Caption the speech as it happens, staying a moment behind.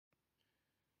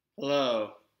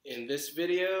Hello. In this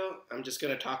video, I'm just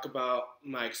going to talk about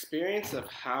my experience of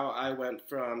how I went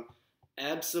from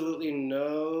absolutely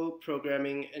no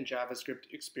programming and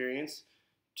JavaScript experience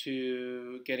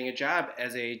to getting a job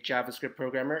as a JavaScript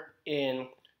programmer in,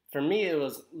 for me, it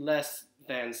was less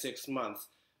than 6 months,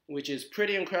 which is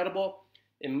pretty incredible.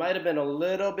 It might have been a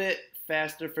little bit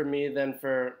faster for me than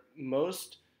for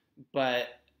most, but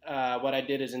what I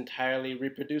did is entirely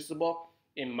reproducible.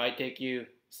 It might take you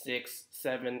 6,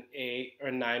 7, 8, or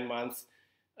 9 months.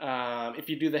 If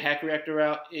you do the Hack Reactor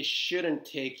route, it shouldn't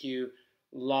take you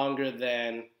longer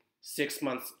than 6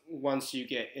 months once you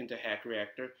get into Hack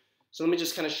Reactor. So let me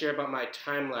just kind of share about my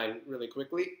timeline really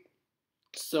quickly.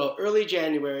 So early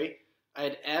January, I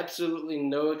had absolutely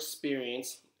no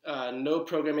experience, no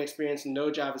programming experience,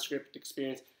 no JavaScript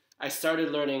experience. I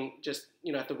started learning just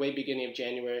at the way beginning of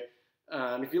January.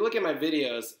 If you look at my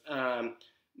videos,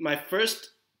 my first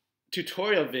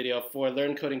tutorial video for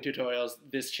Learn Coding Tutorials,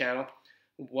 this channel,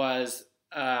 was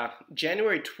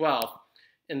January 12th,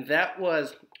 and that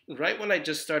was right when I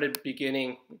just started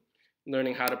beginning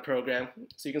learning how to program.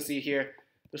 So you can see here,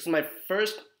 this is my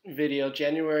first video,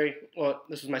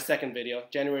 this was my second video,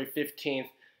 January 15th.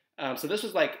 So this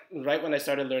was like right when I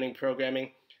started learning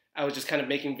programming. I was just kind of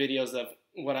making videos of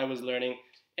what I was learning,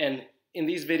 and in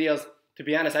these videos, to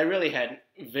be honest, I really had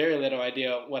very little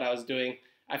idea what I was doing.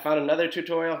 I found another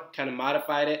tutorial, kind of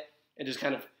modified it, and just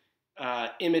kind of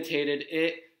imitated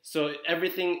it. So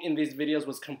everything in these videos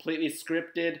was completely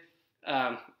scripted.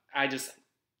 I just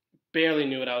barely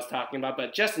knew what I was talking about,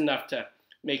 but just enough to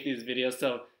make these videos.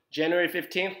 So January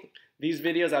 15th, these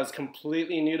videos, I was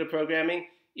completely new to programming,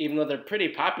 even though they're pretty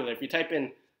popular. If you type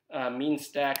in mean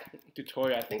stack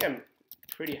tutorial, I think I'm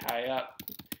pretty high up.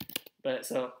 But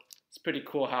so it's pretty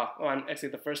cool how, I'm actually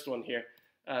the first one here.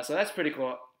 So that's pretty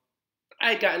cool.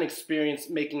 I got an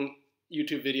experience making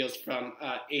YouTube videos from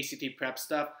ACT prep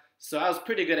stuff, so I was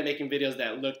pretty good at making videos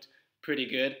that looked pretty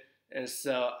good. And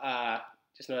so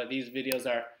just know that these videos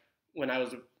are when I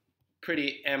was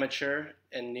pretty amateur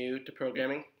and new to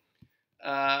programming.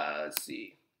 Let's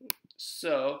see.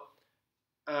 So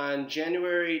on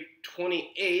January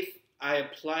 28th, I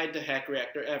applied to Hack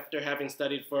Reactor after having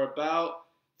studied for about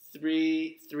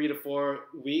three to 4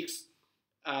 weeks.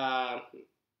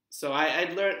 So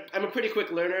I'd learned, I'm a pretty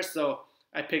quick learner, so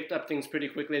I picked up things pretty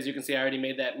quickly. As you can see, I already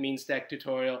made that mean stack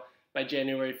tutorial by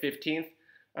January 15th.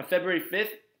 On February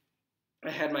 5th, I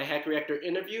had my Hack Reactor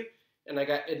interview, and I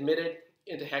got admitted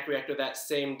into Hack Reactor that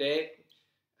same day.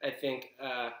 I think,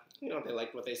 they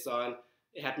liked what they saw, and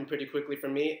it happened pretty quickly for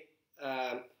me.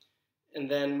 And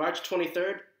then March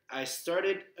 23rd, I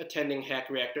started attending Hack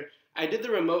Reactor. I did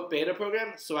the remote beta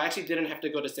program, so I actually didn't have to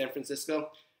go to San Francisco.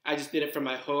 I just did it from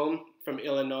my home, from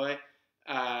Illinois.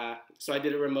 So I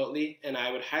did it remotely, and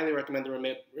I would highly recommend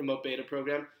the remote beta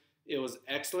program. It was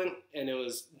excellent, and it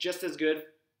was just as good,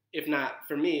 if not,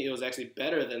 for me, it was actually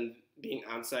better than being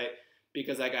on-site,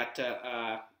 because I got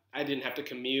to, I didn't have to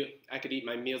commute. I could eat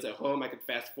my meals at home. I could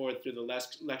fast forward through the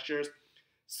lectures.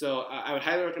 So I would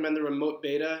highly recommend the remote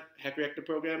beta Hack Reactor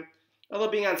program. Although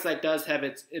being on-site does have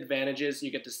its advantages. You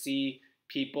get to see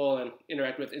people and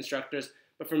interact with instructors.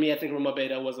 But for me, I think remote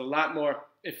beta was a lot more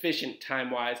efficient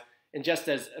time-wise and just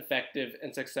as effective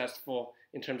and successful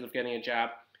in terms of getting a job.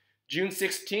 June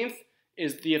 16th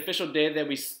is the official day that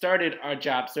we started our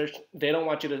job search. They don't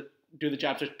want you to do the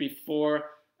job search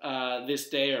before this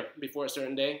day or before a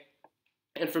certain day.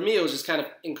 And for me, it was just kind of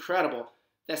incredible.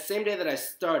 That same day that I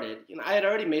started, I had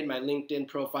already made my LinkedIn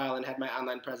profile and had my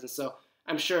online presence, so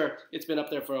I'm sure it's been up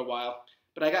there for a while.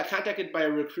 But I got contacted by a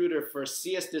recruiter for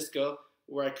CS Disco,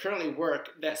 where I currently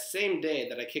work, that same day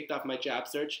that I kicked off my job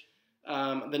search.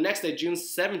 The next day, June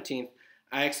 17th,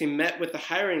 I actually met with the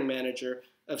hiring manager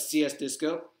of CS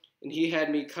Disco, and he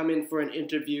had me come in for an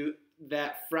interview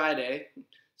that Friday.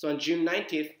 So on June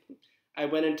 19th, I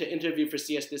went in to interview for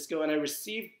CS Disco, and I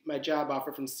received my job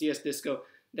offer from CS Disco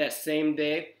that same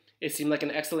day. It seemed like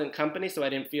an excellent company, so I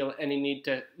didn't feel any need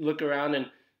to look around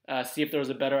and see if there was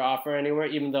a better offer anywhere,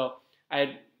 even though I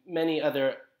had many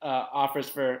other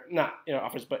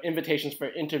invitations for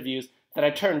interviews that I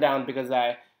turned down because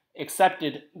I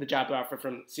accepted the job offer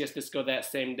from CS Disco that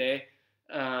same day.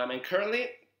 And currently,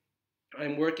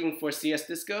 I'm working for CS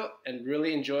Disco and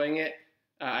really enjoying it.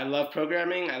 I love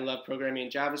programming. I love programming in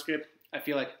JavaScript. I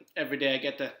feel like every day I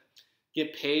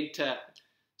get paid to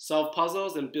solve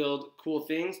puzzles and build cool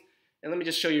things. And let me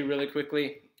just show you really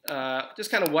quickly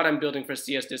just kind of what I'm building for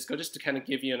CS Disco, just to kind of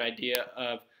give you an idea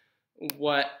of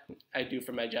what I do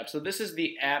for my job. So this is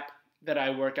the app that I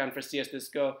work on for CS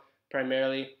Disco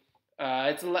primarily.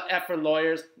 It's an app for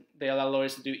lawyers. They allow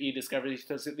lawyers to do e-discovery.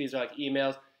 So these are like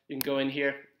emails. You can go in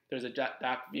here, There's a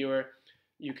doc viewer.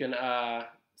 You can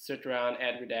search around,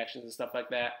 add redactions and stuff like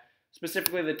that.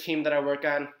 Specifically, the team that I work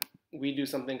on, we do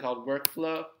something called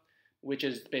workflow, which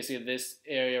is basically this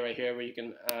area right here where you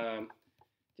can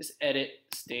just edit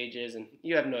stages, and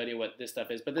you have no idea what this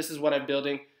stuff is. But this is what I'm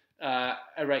building. I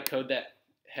write code that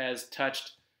has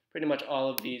touched pretty much all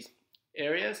of these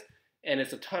areas, and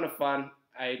it's a ton of fun.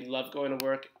 I love going to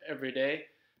work every day,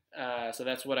 so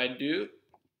that's what I do.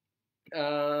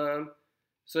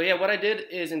 So yeah, what I did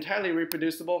is entirely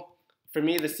reproducible. For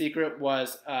me, the secret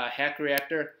was Hack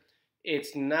Reactor.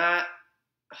 It's not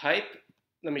hype.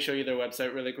 Let me show you their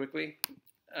website really quickly.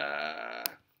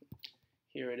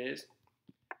 Here it is.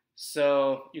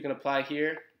 So you can apply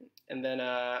here, and then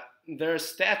their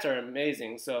stats are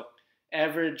amazing. So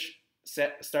average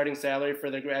starting salary for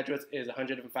their graduates is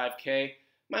 $105K.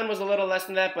 Mine was a little less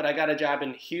than that, but I got a job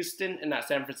in Houston and not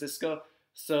San Francisco,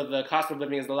 so the cost of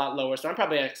living is a lot lower. So I'm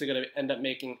probably actually going to end up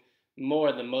making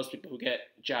more than most people who get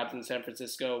jobs in San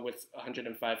Francisco with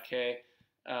 $105K.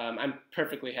 I'm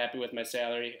perfectly happy with my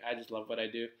salary. I just love what I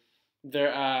do.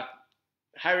 Their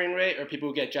hiring rate, or people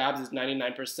who get jobs, is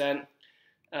 99%.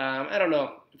 I don't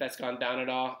know if that's gone down at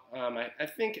all. I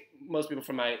think most people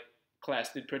from my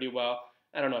class did pretty well.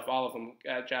 I don't know if all of them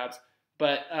got jobs.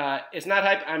 But it's not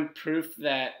hype. I'm proof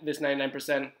that this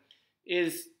 99%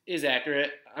 is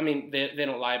accurate. I mean, they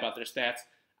don't lie about their stats.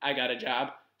 I got a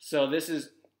job. So this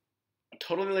is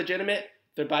totally legitimate.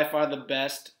 They're by far the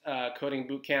best coding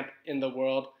bootcamp in the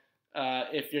world.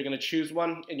 If you're going to choose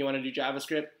one and you want to do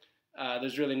JavaScript,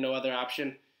 there's really no other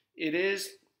option. It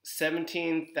is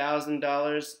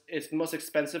 $17,000. It's the most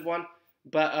expensive one.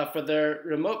 But for their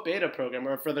remote beta program,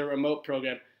 or for their remote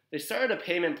program, they started a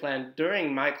payment plan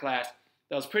during my class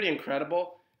that was pretty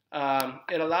incredible.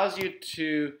 It allows you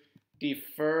to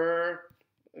defer,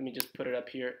 let me just put it up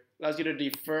here, it allows you to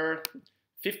defer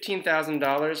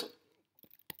 $15,000.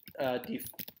 I'm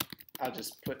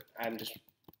just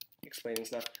explaining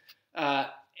stuff.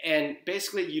 And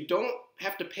basically you don't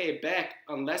have to pay it back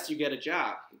unless you get a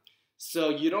job. So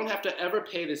you don't have to ever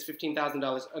pay this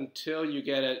 $15,000 until you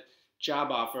get a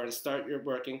job offer and start your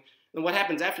working. And what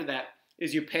happens after that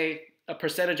is you pay a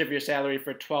percentage of your salary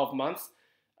for 12 months.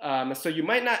 So you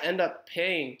might not end up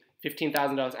paying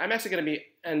 $15,000. I'm actually going to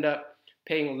end up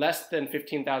paying less than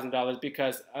 $15,000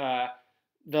 because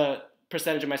the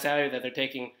percentage of my salary that they're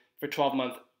taking for 12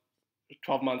 months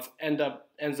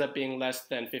ends up being less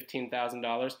than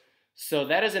 $15,000. So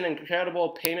that is an incredible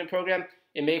payment program.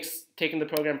 It makes taking the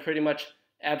program pretty much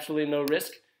absolutely no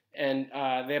risk, and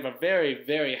they have a very,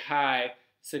 very high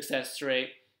success rate.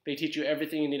 They teach you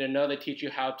everything you need to know. They teach you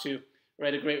how to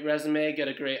write a great resume, get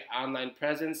a great online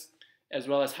presence, as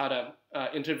well as how to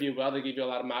interview well. They give you a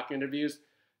lot of mock interviews.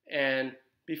 And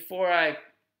before I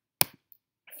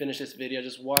finish this video,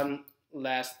 just one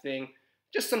last thing,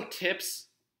 just some tips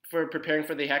for preparing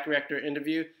for the Hack Reactor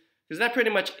interview, because that pretty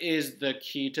much is the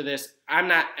key to this. I'm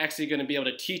not actually going to be able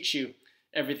to teach you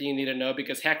everything you need to know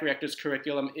because Hack Reactor's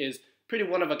curriculum is pretty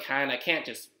one of a kind. I can't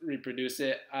just reproduce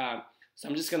it. So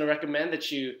I'm just going to recommend that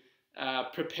you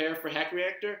prepare for Hack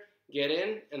Reactor, get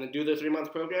in, and then do the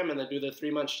 3-month program, and then do the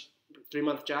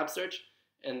 3-month job search,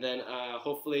 and then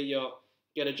hopefully you'll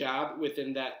get a job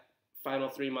within that final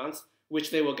 3 months,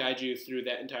 which they will guide you through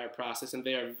that entire process, and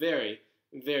they are very,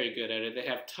 very good at it. They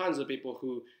have tons of people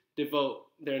who devote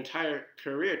their entire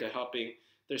career to helping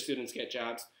their students get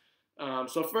jobs.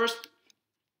 So first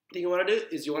thing you want to do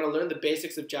is you want to learn the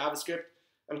basics of JavaScript.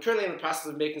 I'm currently in the process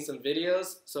of making some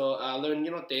videos, so learn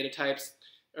data types,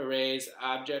 arrays,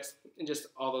 objects, and just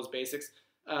all those basics.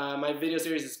 My video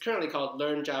series is currently called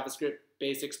Learn JavaScript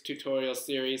Basics Tutorial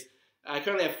Series. I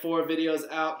currently have 4 videos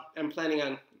out. I'm planning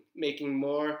on making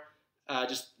more.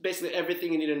 Just basically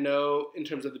everything you need to know in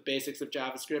terms of the basics of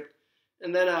JavaScript.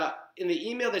 And then in the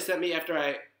email they sent me after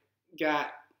I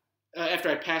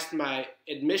passed my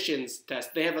admissions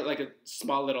test, they have like a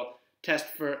small little test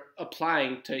for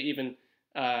applying to even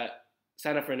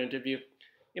sign up for an interview.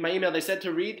 In my email they said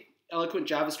to read Eloquent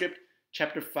JavaScript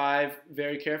Chapter 5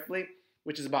 very carefully,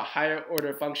 which is about higher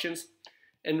order functions.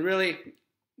 And really,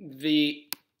 the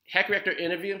Hack Reactor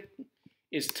interview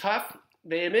is tough.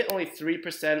 They admit only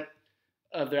 3%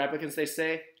 of their applicants, they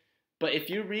say. But if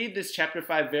you read this Chapter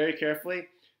 5 very carefully,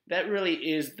 that really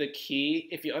is the key.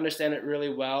 If you understand it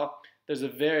really well, there's a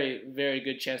very, very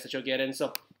good chance that you'll get in.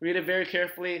 So read it very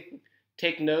carefully,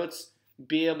 take notes,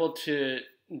 be able to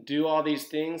do all these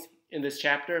things in this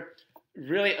chapter,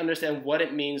 really understand what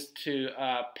it means to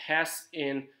pass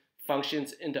in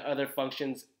functions into other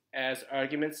functions as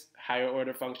arguments, higher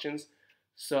order functions.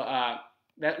 So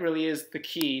that really is the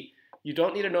key. You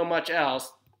don't need to know much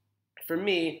else. For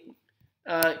me,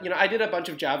 I did a bunch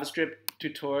of JavaScript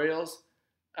tutorials.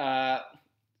 Uh,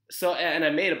 and I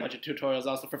made a bunch of tutorials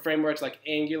also for frameworks like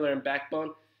Angular and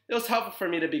Backbone. It was helpful for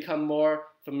me to become more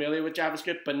familiar with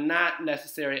JavaScript, but not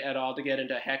necessary at all to get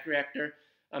into Hack Reactor.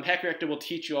 Hack Reactor will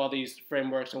teach you all these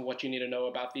frameworks and what you need to know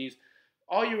about these.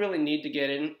 All you really need to get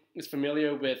in is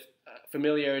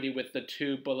familiarity with the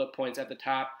 2 bullet points at the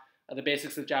top, the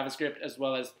basics of JavaScript as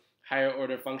well as higher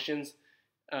order functions.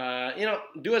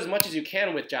 Do as much as you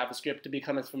can with JavaScript to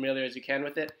become as familiar as you can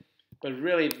with it, but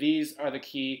really these are the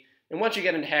key. And once you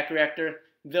get into Hack Reactor,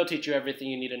 they'll teach you everything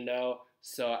you need to know.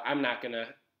 So I'm not going to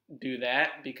do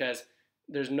that because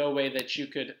there's no way that you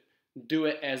could do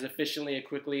it as efficiently and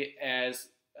quickly as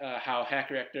how Hack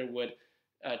Reactor would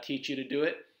teach you to do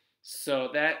it. So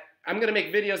that I'm going to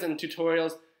make videos and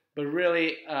tutorials, but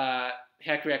really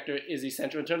Hack Reactor is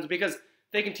essential in terms of because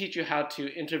they can teach you how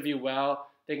to interview well.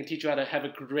 They can teach you how to have a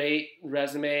great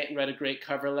resume and write a great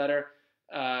cover letter.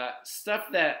 Stuff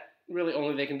that really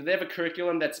only they can do. They have a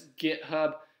curriculum that's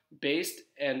GitHub based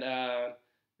and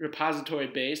repository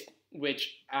based,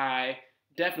 which I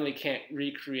definitely can't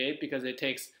recreate because it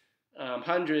takes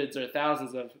hundreds or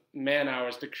thousands of man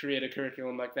hours to create a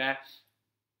curriculum like that.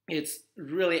 It's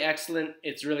really excellent.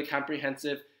 It's really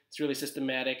comprehensive. It's really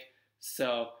systematic.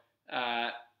 So,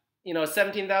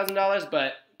 $17,000,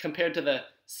 but compared to the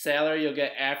salary you'll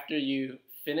get after you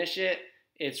finish it,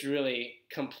 it's really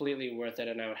completely worth it,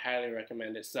 and I would highly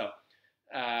recommend it. So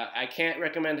I can't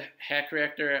recommend Hack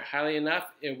Reactor highly enough.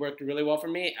 It worked really well for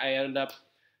me. I ended up,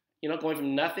 going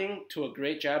from nothing to a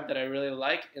great job that I really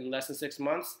like in less than 6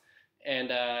 months, and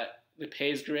the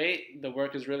pay is great. The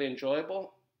work is really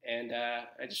enjoyable, and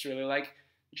I just really like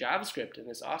JavaScript, and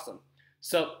it's awesome.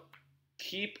 So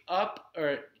keep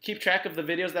track of the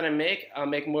videos that I make. I'll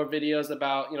make more videos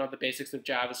about the basics of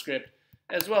JavaScript,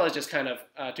 as well as just kind of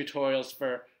tutorials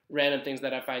for random things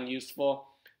that I find useful.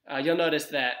 You'll notice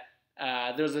that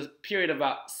there was a period of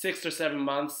about 6 or 7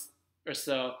 months or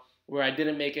so where I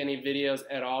didn't make any videos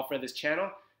at all for this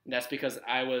channel, and that's because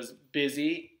I was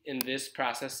busy in this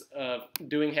process of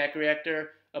doing Hack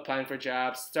Reactor, applying for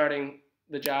jobs, starting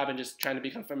the job, and just trying to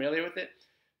become familiar with it.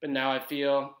 But now I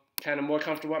feel kind of more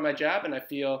comfortable at my job, and I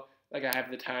feel like I have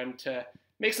the time to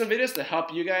make some videos to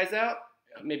help you guys out,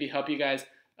 maybe help you guys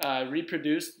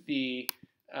reproduce the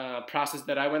process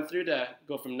that I went through to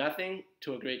go from nothing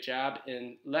to a great job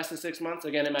in less than 6 months.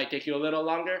 Again, it might take you a little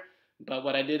longer, but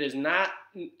what I did is not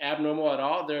abnormal at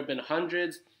all. There have been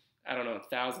hundreds,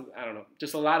 thousands,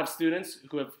 just a lot of students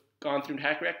who have gone through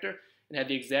Hack Reactor and had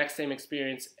the exact same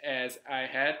experience as I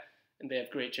had, and they have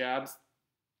great jobs.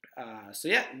 So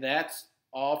yeah, that's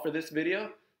all for this video.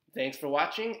 Thanks for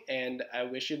watching, and I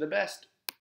wish you the best.